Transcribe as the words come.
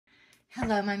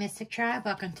Hello, my Mystic Tribe.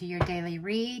 Welcome to your daily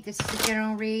read. This is a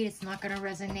general read. It's not going to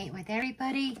resonate with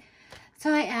everybody.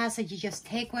 So I ask that you just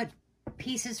take what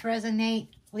pieces resonate,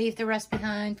 leave the rest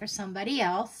behind for somebody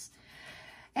else.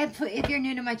 And if you're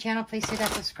new to my channel, please hit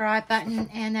that subscribe button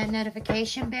and that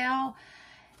notification bell.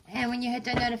 And when you hit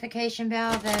the notification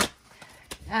bell,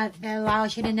 that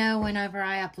allows you to know whenever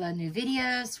I upload new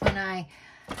videos, when I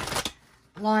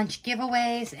launch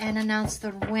giveaways and announce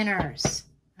the winners.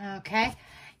 Okay?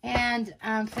 And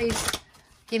please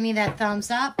give me that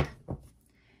thumbs up.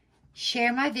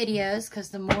 Share my videos, because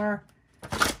the more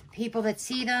people that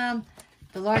see them,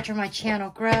 the larger my channel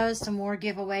grows, the more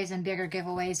giveaways and bigger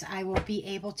giveaways I will be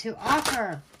able to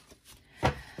offer.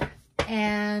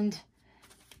 And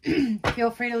feel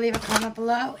free to leave a comment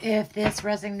below if this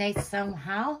resonates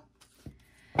somehow.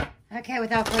 Okay,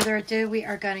 without further ado, we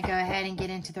are going to go ahead and get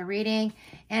into the reading.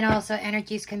 And also,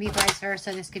 energies can be vice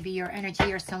versa. This could be your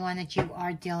energy or someone that you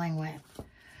are dealing with.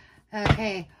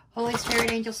 Okay, Holy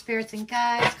Spirit, angel spirits, and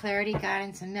guides, clarity,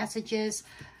 guidance, and messages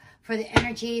for the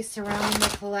energies surrounding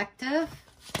the collective.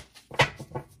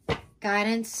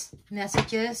 Guidance,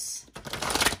 messages,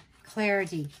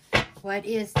 clarity. What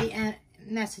is the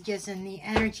messages and the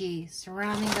energy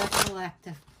surrounding the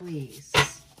collective, please?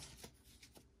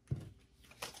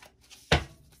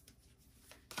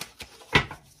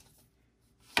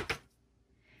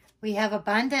 We have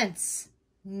abundance.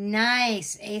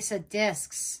 Nice. Ace of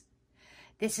Discs.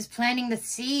 This is planting the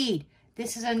seed.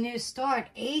 This is a new start.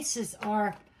 Aces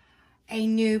are a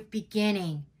new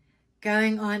beginning.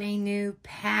 Going on a new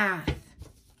path.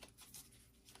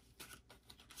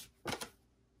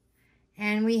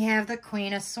 And we have the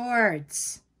Queen of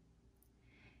Swords.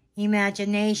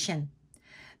 Imagination.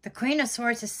 The Queen of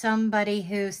Swords is somebody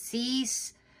who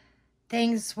sees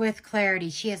things with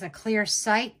clarity. She has a clear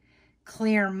sight.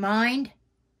 Clear mind.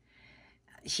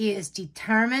 She is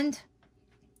determined.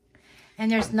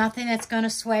 And there's nothing that's going to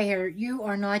sway her. You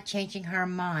are not changing her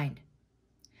mind.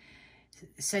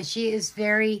 So she is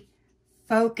very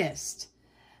focused.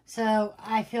 So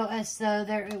I feel as though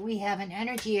we have an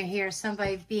energy here.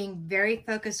 Somebody being very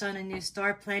focused on a new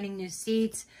start, planting new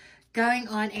seeds, going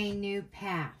on a new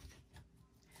path.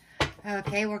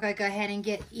 Okay, we're going to go ahead and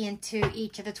get into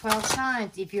each of the 12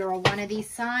 signs. If you're one of these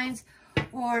signs,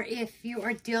 or if you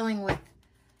are dealing with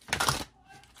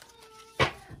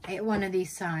one of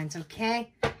these signs,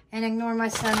 okay? And ignore my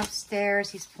son upstairs.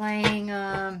 He's playing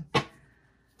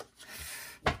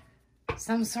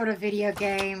some sort of video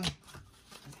game.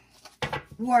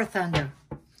 War Thunder.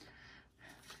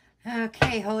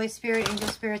 Okay, Holy Spirit, angel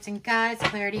spirits, and guides,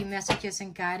 clarity, messages,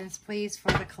 and guidance, please,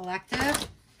 for the collective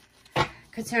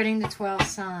concerning the 12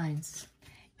 signs.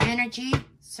 Energy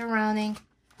surrounding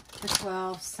the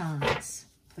 12 signs,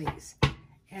 please.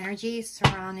 Energy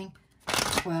surrounding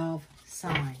 12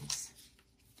 signs.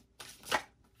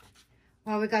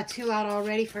 Well, we got 2 out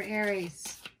already for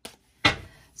Aries.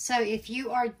 So if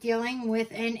you are dealing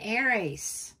with an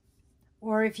Aries,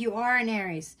 or if you are an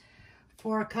Aries,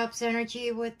 4 of Cups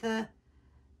energy with the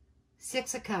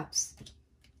 6 of Cups.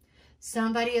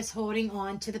 Somebody is holding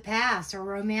on to the past or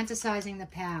romanticizing the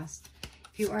past.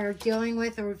 If you are dealing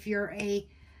with, or if you're a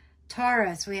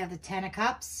Taurus, we have the 10 of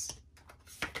Cups,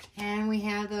 and we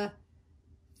have the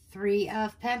 3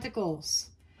 of Pentacles.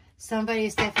 Somebody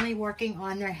is definitely working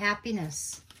on their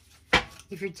happiness.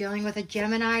 If you're dealing with a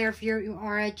Gemini, or if you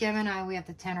are a Gemini, we have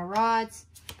the 10 of Rods,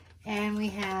 and we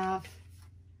have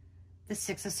the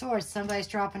 6 of Swords. Somebody's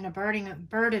dropping a burden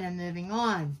and moving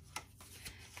on.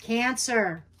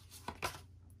 Cancer.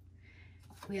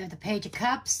 We have the Page of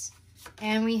Cups,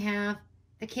 and we have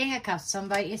the King of Cups.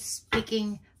 Somebody is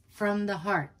speaking from the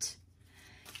heart.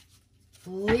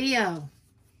 Leo.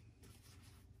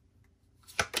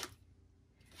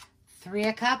 3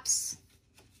 of Cups.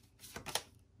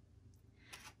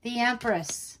 The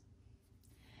Empress.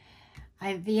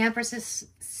 The Empress is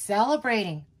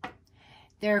celebrating.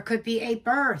 There could be a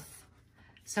birth.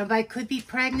 Somebody could be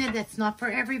pregnant. That's not for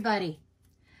everybody.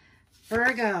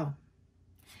 Virgo.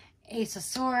 Ace of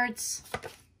Swords.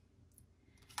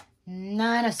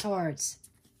 9 of Swords.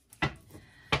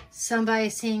 Somebody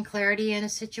seeing clarity in a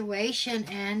situation,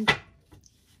 and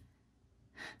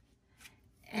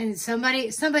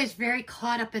somebody's very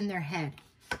caught up in their head.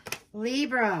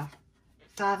 Libra,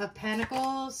 5 of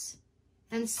Pentacles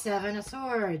and 7 of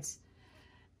Swords.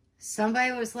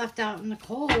 Somebody was left out in the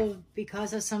cold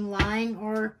because of some lying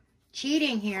or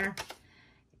cheating here.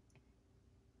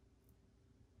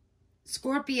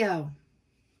 Scorpio,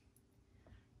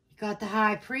 you got the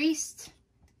High Priest,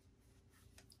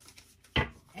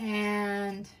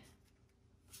 and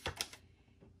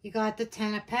you got the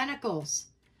 10 of Pentacles.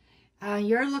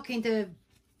 You're looking to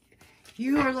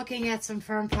You are looking at some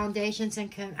firm foundations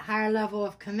and higher level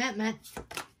of commitment.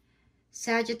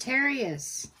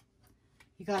 Sagittarius.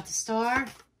 You got the Star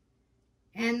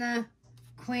and the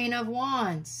Queen of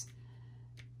Wands.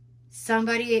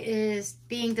 Somebody is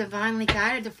being divinely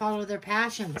guided to follow their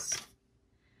passions.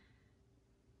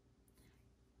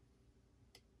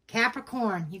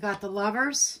 Capricorn, you got the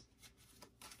Lovers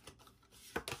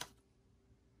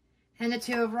and the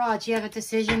Two of Rods. You have a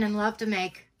decision in love to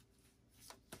make.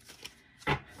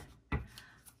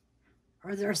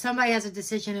 Or somebody has a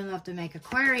decision in love to make.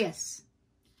 Aquarius,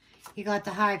 you got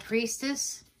the High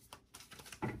Priestess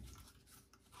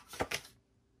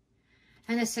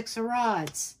and the Six of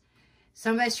Rods.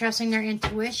 Somebody's trusting their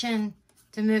intuition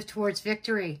to move towards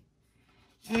victory.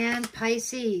 And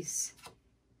Pisces,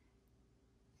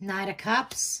 Knight of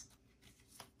Cups,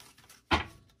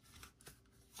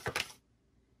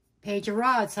 Page of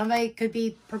Rods. Somebody could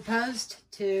be proposed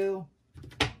to.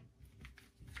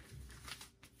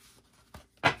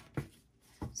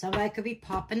 Somebody could be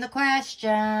popping the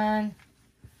question.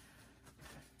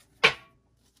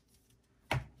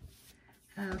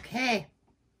 Okay.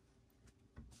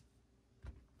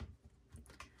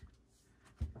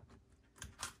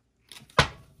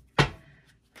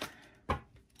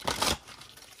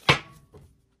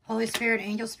 Holy Spirit,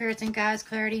 angel spirits and guides,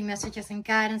 clarity, messages, and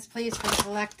guidance, please, for the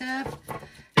collective.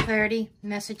 Clarity,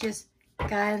 messages,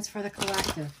 guidance for the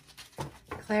collective.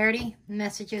 Clarity,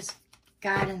 messages,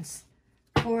 guidance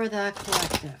for the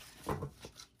collective.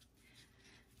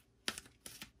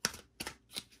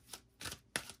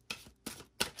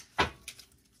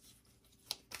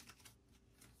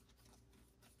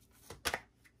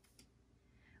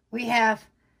 We have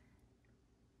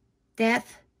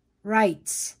death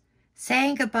rites.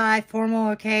 Saying goodbye, formal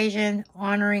occasion,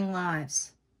 honoring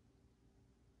lives.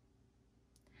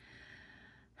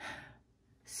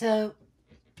 So,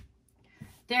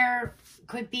 there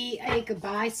could be a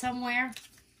goodbye somewhere,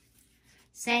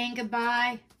 saying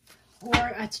goodbye,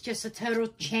 or it's just a total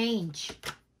change.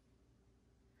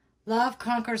 Love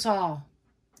conquers all.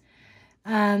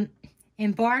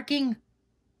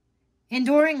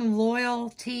 Enduring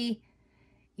loyalty,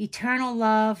 eternal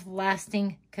love,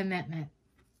 lasting commitment.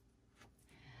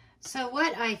 So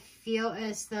what I feel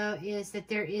as though is that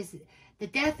there is, the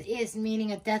death is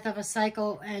meaning a death of a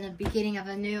cycle and a beginning of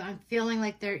a new. I'm feeling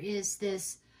like there is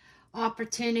this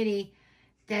opportunity,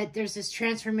 that there's this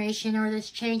transformation or this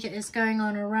change that is going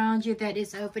on around you that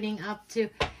is opening up to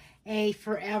a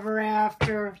forever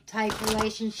after type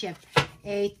relationship,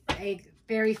 a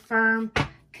very firm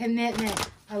commitment,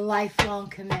 a lifelong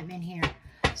commitment here.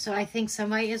 So I think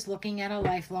somebody is looking at a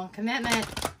lifelong commitment.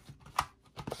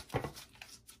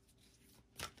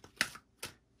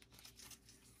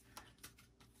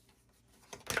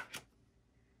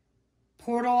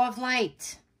 Portal of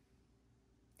light.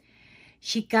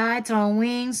 She guides on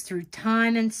wings through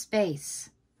time and space.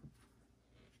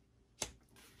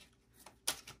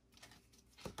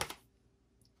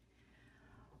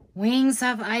 Wings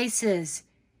of Isis,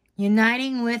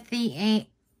 uniting with the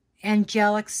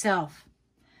angelic self.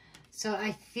 So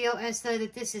I feel as though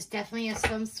that this is definitely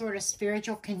some sort of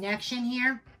spiritual connection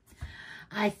here.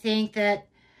 I think that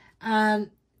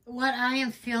what I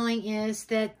am feeling is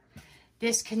that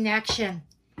this connection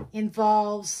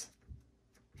involves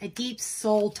a deep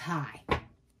soul tie.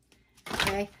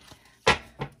 Okay?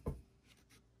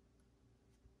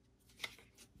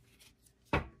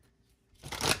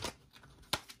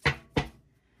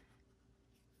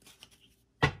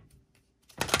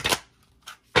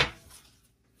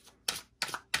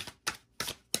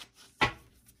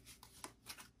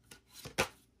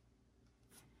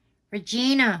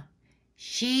 Regina,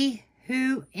 she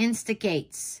who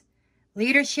instigates.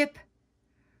 Leadership,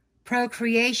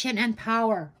 procreation, and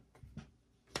power.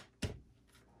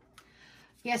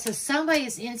 Yeah, so somebody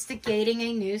is instigating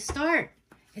a new start.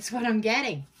 It's what I'm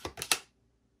getting.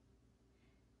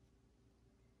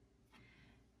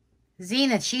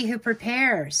 Zenith, she who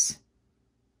prepares.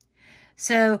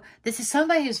 So this is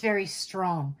somebody who's very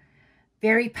strong,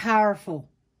 very powerful,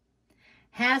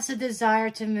 has a desire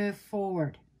to move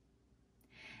forward.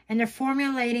 And they're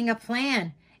formulating a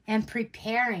plan and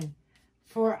preparing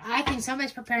for, I think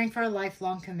somebody's preparing for a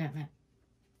lifelong commitment.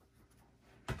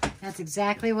 That's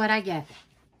exactly what I get.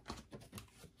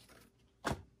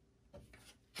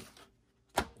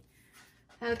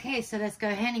 Okay, so let's go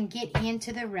ahead and get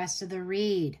into the rest of the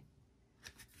read.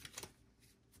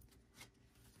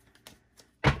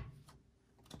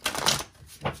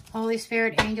 Holy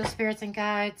Spirit, angel spirits, and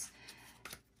guides.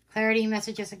 Clarity,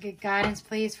 messages, and good guidance,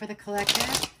 please, for the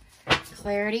collective.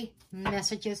 Clarity,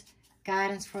 messages,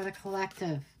 guidance for the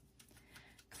collective.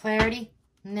 Clarity,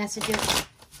 messages,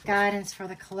 guidance for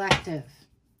the collective.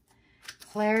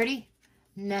 Clarity,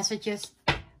 messages,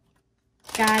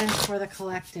 guidance for the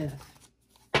collective.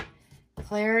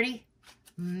 Clarity,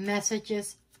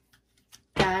 messages,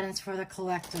 guidance for the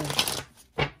collective.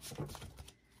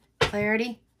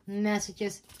 Clarity,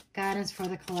 messages, guidance for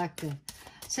the collective.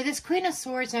 So this Queen of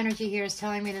Swords energy here is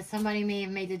telling me that somebody may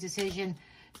have made the decision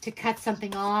to cut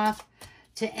something off,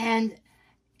 to end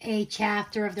a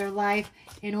chapter of their life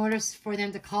in order for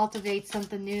them to cultivate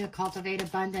something new, to cultivate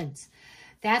abundance.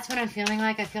 That's what I'm feeling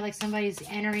like. I feel like somebody's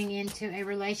entering into a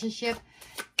relationship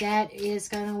that is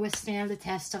going to withstand the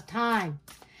test of time.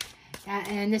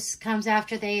 And this comes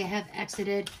after they have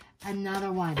exited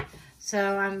another one.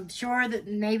 So I'm sure that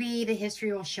maybe the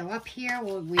history will show up here.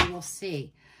 Well, we will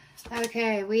see.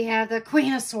 Okay, we have the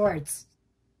Queen of Swords.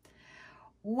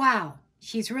 Wow,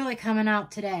 she's really coming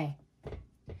out today.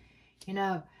 You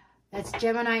know, that's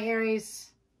Gemini,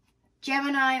 Aries,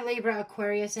 Gemini, Libra,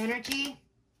 Aquarius energy.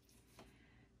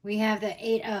 We have the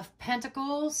Eight of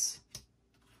Pentacles.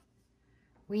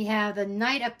 We have the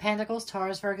Knight of Pentacles,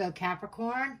 Taurus, Virgo,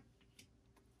 Capricorn.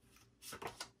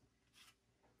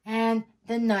 And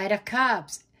the Knight of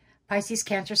Cups, Pisces,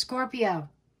 Cancer, Scorpio.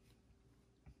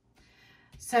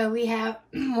 So we have,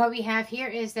 what we have here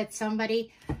is that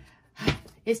somebody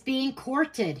is being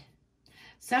courted.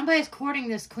 Somebody's courting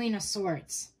this Queen of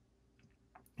Swords.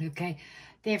 Okay.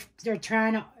 They're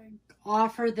trying to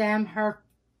offer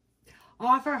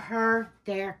her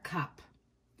their cup.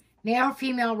 Male or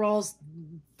female roles,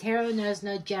 tarot knows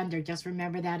no gender. Just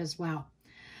remember that as well.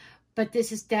 But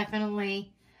this is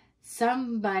definitely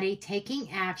somebody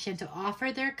taking action to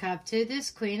offer their cup to this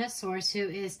Queen of Swords, who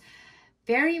is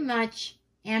very much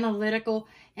analytical,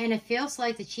 and it feels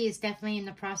like that she is definitely in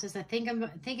the process of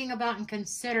thinking about and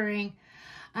considering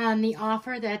the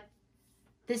offer that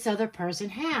this other person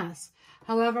has.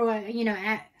 However, you know,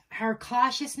 at her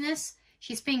cautiousness,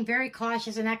 she's being very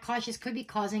cautious, and that cautious could be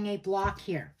causing a block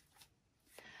here.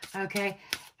 Okay.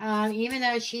 Even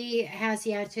though she has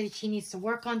the attitude that she needs to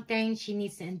work on things, she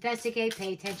needs to investigate,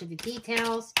 pay attention to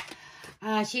details.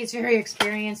 She's very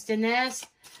experienced in this.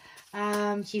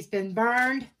 She's been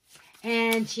burned,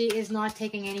 and she is not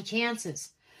taking any chances.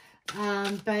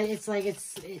 But it's like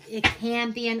it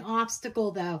can be an obstacle,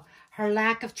 though. Her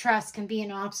lack of trust can be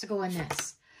an obstacle in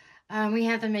this. We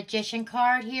have the Magician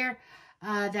card here.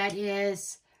 That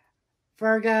is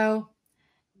Virgo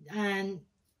and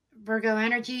Virgo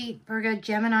energy, Virgo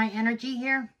Gemini energy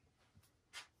here.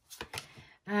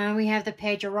 We have the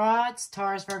Page of Rods,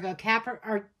 Taurus, Virgo,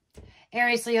 or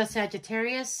Aries, Leo,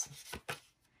 Sagittarius.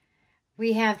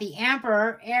 We have the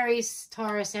Emperor, Aries,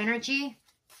 Taurus energy.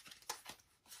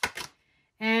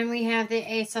 And we have the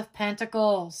Ace of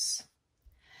Pentacles.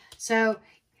 So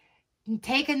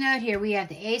take a note here. We have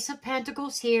the Ace of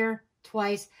Pentacles here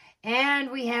twice.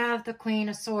 And we have the Queen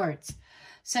of Swords.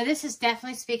 So this is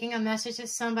definitely speaking a message to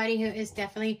somebody who is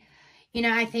definitely, you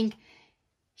know, I think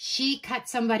she cut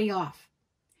somebody off.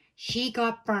 She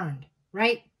got burned,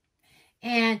 right?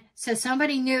 And so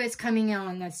somebody new is coming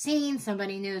on the scene.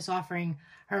 Somebody new is offering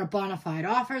her a bona fide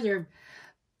offer. They're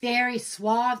very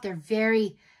suave. They're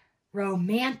very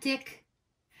romantic.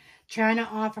 Trying to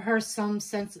offer her some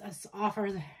sense,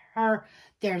 offer her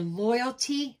their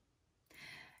loyalty.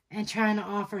 And trying to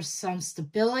offer some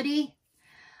stability.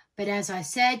 But as I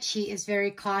said, she is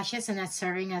very cautious, and that's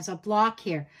serving as a block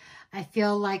here. I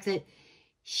feel like that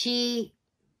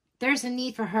there's a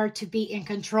need for her to be in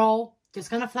control. Just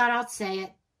going to flat out say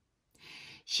it.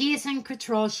 She is in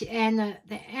control, and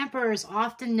the Emperor is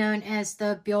often known as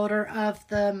the builder of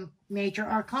the major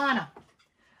arcana.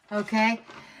 Okay?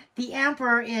 The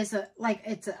Emperor is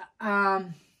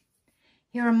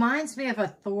he reminds me of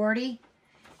authority.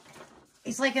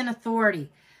 It's like an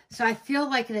authority. So I feel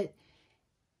like that,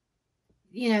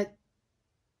 you know,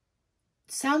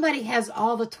 somebody has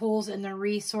all the tools and the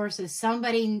resources.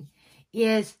 Somebody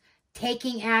is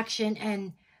taking action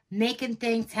and making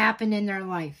things happen in their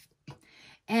life.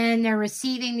 And they're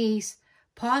receiving these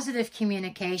positive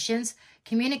communications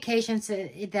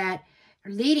that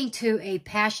are leading to a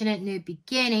passionate new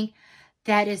beginning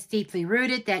that is deeply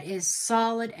rooted, that is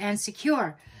solid and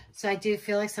secure. So I do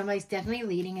feel like somebody's definitely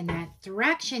leading in that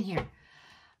direction here.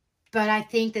 But I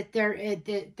think that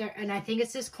and I think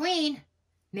it's this queen,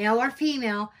 male or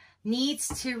female, needs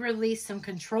to release some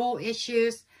control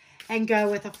issues and go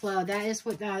with the flow. That is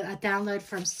what a download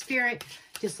from Spirit,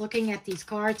 just looking at these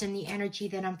cards and the energy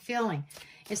that I'm feeling.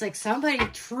 It's like somebody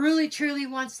truly, truly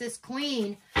wants this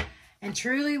queen and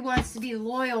truly wants to be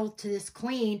loyal to this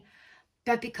queen.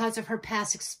 But because of her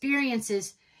past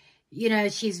experiences, you know,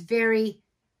 she's very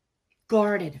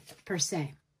guarded, per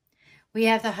se. We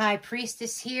have the High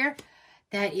Priestess here.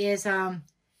 That is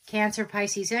Cancer,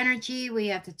 Pisces energy. We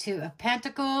have the Two of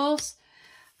Pentacles.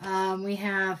 We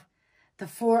have the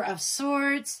Four of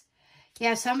Swords.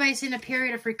 Yeah, somebody's in a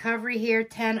period of recovery here.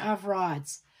 10 of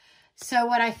Rods. So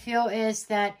what I feel is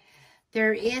that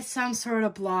there is some sort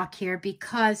of block here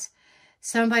because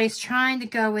somebody's trying to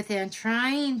go within,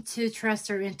 trying to trust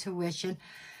their intuition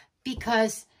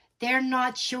because they're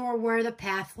not sure where the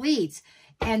path leads.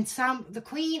 And the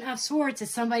Queen of Swords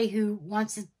is somebody who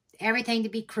wants everything to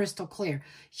be crystal clear.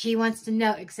 She wants to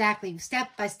know exactly,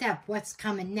 step by step, what's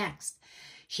coming next.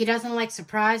 She doesn't like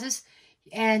surprises,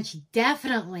 and she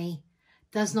definitely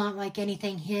does not like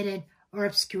anything hidden or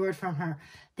obscured from her.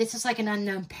 This is like an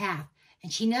unknown path.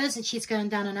 And she knows that she's going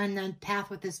down an unknown path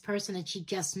with this person that she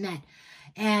just met.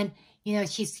 And, you know,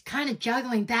 she's kind of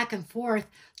juggling back and forth,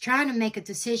 trying to make a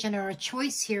decision or a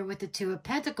choice here with the Two of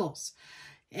Pentacles.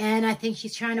 And I think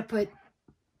she's trying to put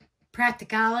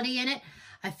practicality in it.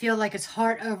 I feel like it's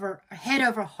head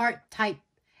over heart type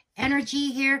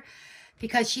energy here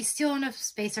because she's still in a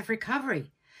space of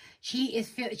recovery. She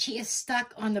is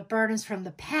stuck on the burdens from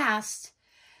the past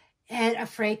and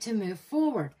afraid to move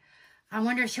forward. I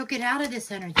wonder if she'll get out of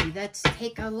this energy. Let's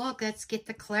take a look. Let's get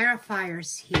the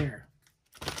clarifiers here.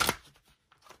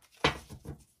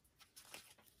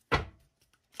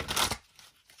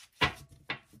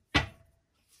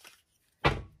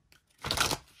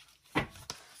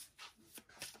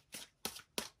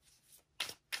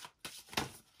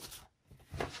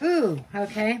 Ooh,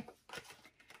 okay.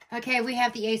 Okay, we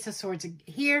have the Ace of Swords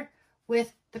here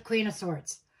with the Queen of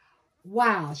Swords.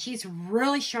 Wow, she's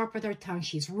really sharp with her tongue.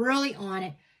 She's really on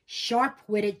it.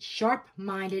 Sharp-witted,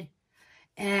 sharp-minded.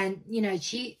 And, you know,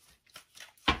 she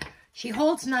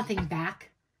holds nothing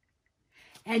back.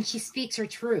 And she speaks her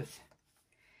truth.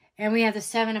 And we have the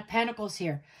Seven of Pentacles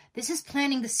here. This is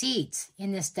planting the seeds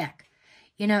in this deck.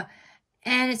 You know,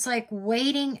 and it's like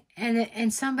waiting.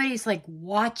 And somebody's like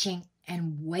watching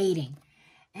and waiting.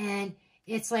 And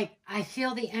it's like, I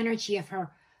feel the energy of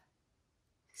her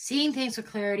seeing things with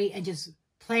clarity and just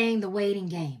playing the waiting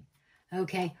game.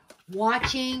 Okay.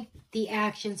 Watching the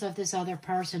actions of this other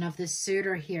person, of this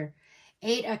suitor here.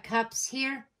 Eight of Cups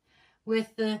here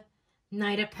with the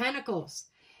Knight of Pentacles.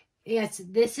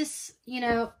 This is, you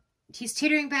know, she's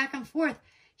teetering back and forth.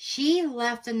 She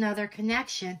left another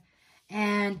connection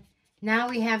and now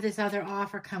we have this other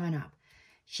offer coming up.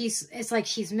 It's like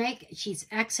she's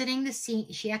exiting the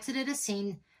scene. She exited a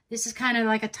scene. This is kind of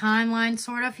like a timeline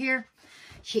sort of here.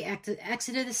 She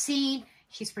exited the scene.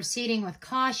 She's proceeding with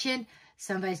caution.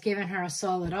 Somebody's giving her a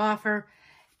solid offer.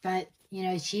 But, you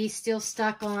know, she's still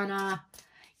stuck on,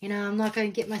 you know, I'm not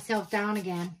going to get myself down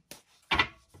again.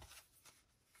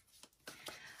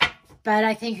 But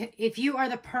I think if you are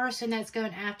the person that's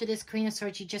going after this Queen of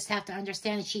Swords, you just have to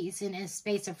understand that she is in a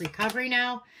space of recovery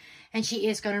now. And she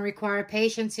is going to require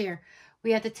patience here.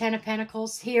 We have the Ten of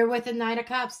Pentacles here with the Knight of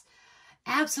Cups.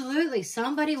 Absolutely.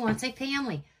 Somebody wants a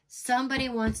family. Somebody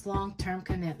wants long-term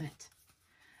commitment.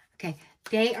 Okay.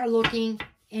 They are looking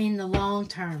in the long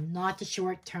term, not the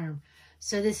short term.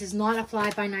 So this is not a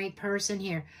fly-by-night person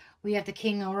here. We have the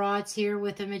King of Rods here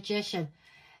with the Magician.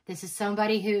 This is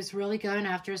somebody who's really going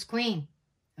after his queen.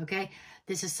 Okay.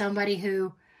 This is somebody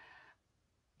who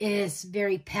is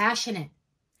very passionate.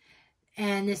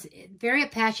 And this very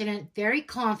passionate, very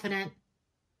confident,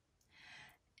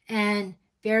 and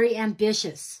very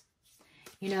ambitious.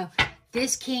 You know,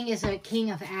 this king is a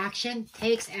king of action,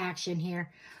 takes action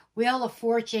here. Wheel of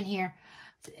Fortune here,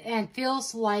 and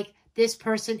feels like this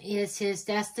person is his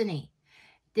destiny.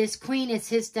 This queen is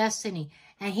his destiny,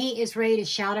 and he is ready to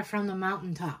shout it from the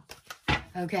mountaintop.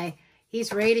 Okay,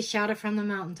 he's ready to shout it from the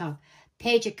mountaintop.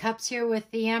 Page of Cups here with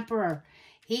the Emperor.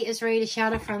 He is ready to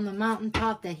shout it from the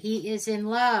mountaintop that he is in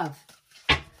love.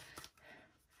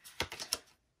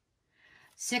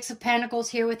 Six of Pentacles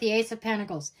here with the Ace of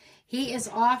Pentacles. He is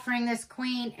offering this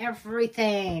queen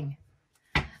everything.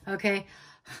 Okay.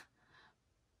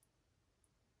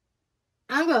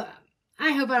 I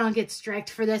hope I don't get striked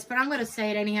for this, but I'm going to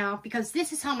say it anyhow because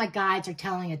this is how my guides are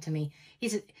telling it to me.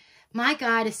 My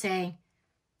guide is saying,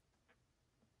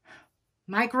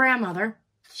 my grandmother,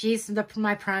 she's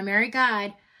my primary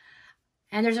guide,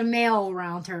 and there's a male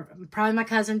around her, probably my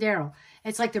cousin Daryl.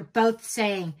 It's like they're both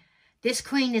saying, this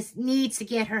queen needs to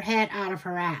get her head out of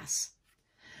her ass.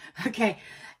 Okay,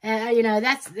 you know,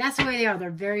 that's the way they are. They're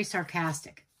very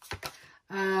sarcastic.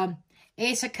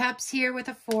 Ace of Cups here with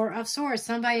a Four of Swords.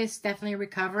 Somebody is definitely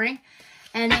recovering,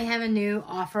 and they have a new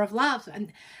offer of love.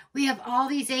 And we have all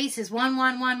these aces. 1,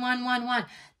 1, 1, 1, 1, 1.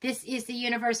 This is the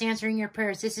universe answering your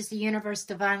prayers. This is the universe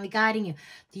divinely guiding you.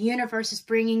 The universe is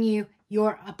bringing you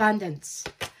your abundance.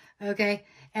 Okay?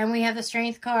 And we have the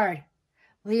Strength card.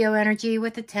 Leo energy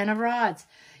with the 10 of Rods.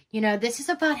 You know, this is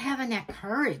about having that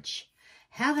courage,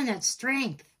 having that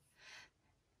strength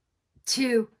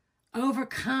to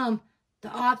overcome the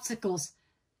obstacles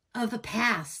of the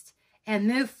past and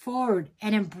move forward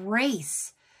and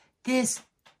embrace this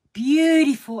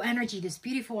beautiful energy, this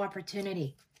beautiful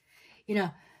opportunity. You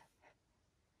know,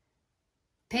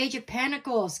 Page of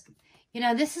Pentacles. You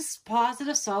know, this is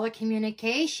positive, solid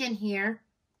communication here.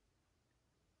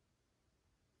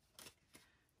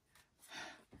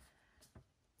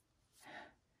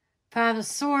 Five of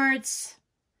Swords.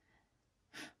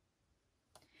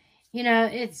 You know,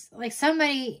 it's like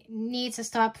somebody needs to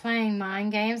stop playing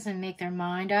mind games and make their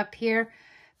mind up here,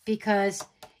 because,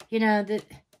 you know,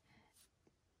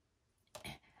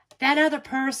 that other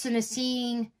person is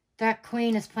seeing that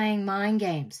queen is playing mind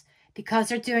games because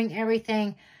they're doing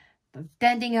everything,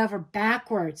 bending over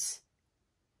backwards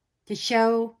to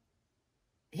show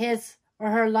his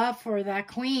or her love for that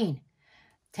queen.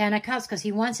 10 of Cups, because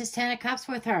he wants his 10 of Cups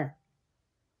with her.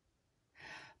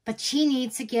 But she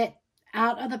needs to get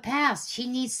out of the past. She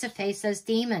needs to face those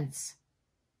demons.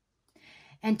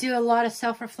 And do a lot of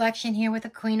self-reflection here with the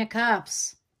Queen of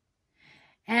Cups.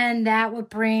 And that would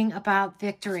bring about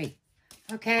victory.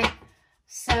 Okay?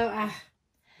 So,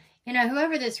 you know,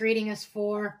 whoever this reading is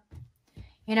for,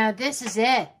 you know, this is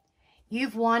it.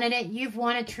 You've wanted it. You've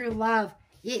wanted true love.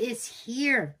 It is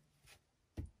here.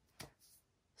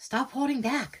 Stop holding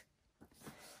back.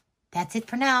 That's it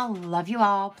for now. Love you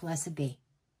all. Blessed be.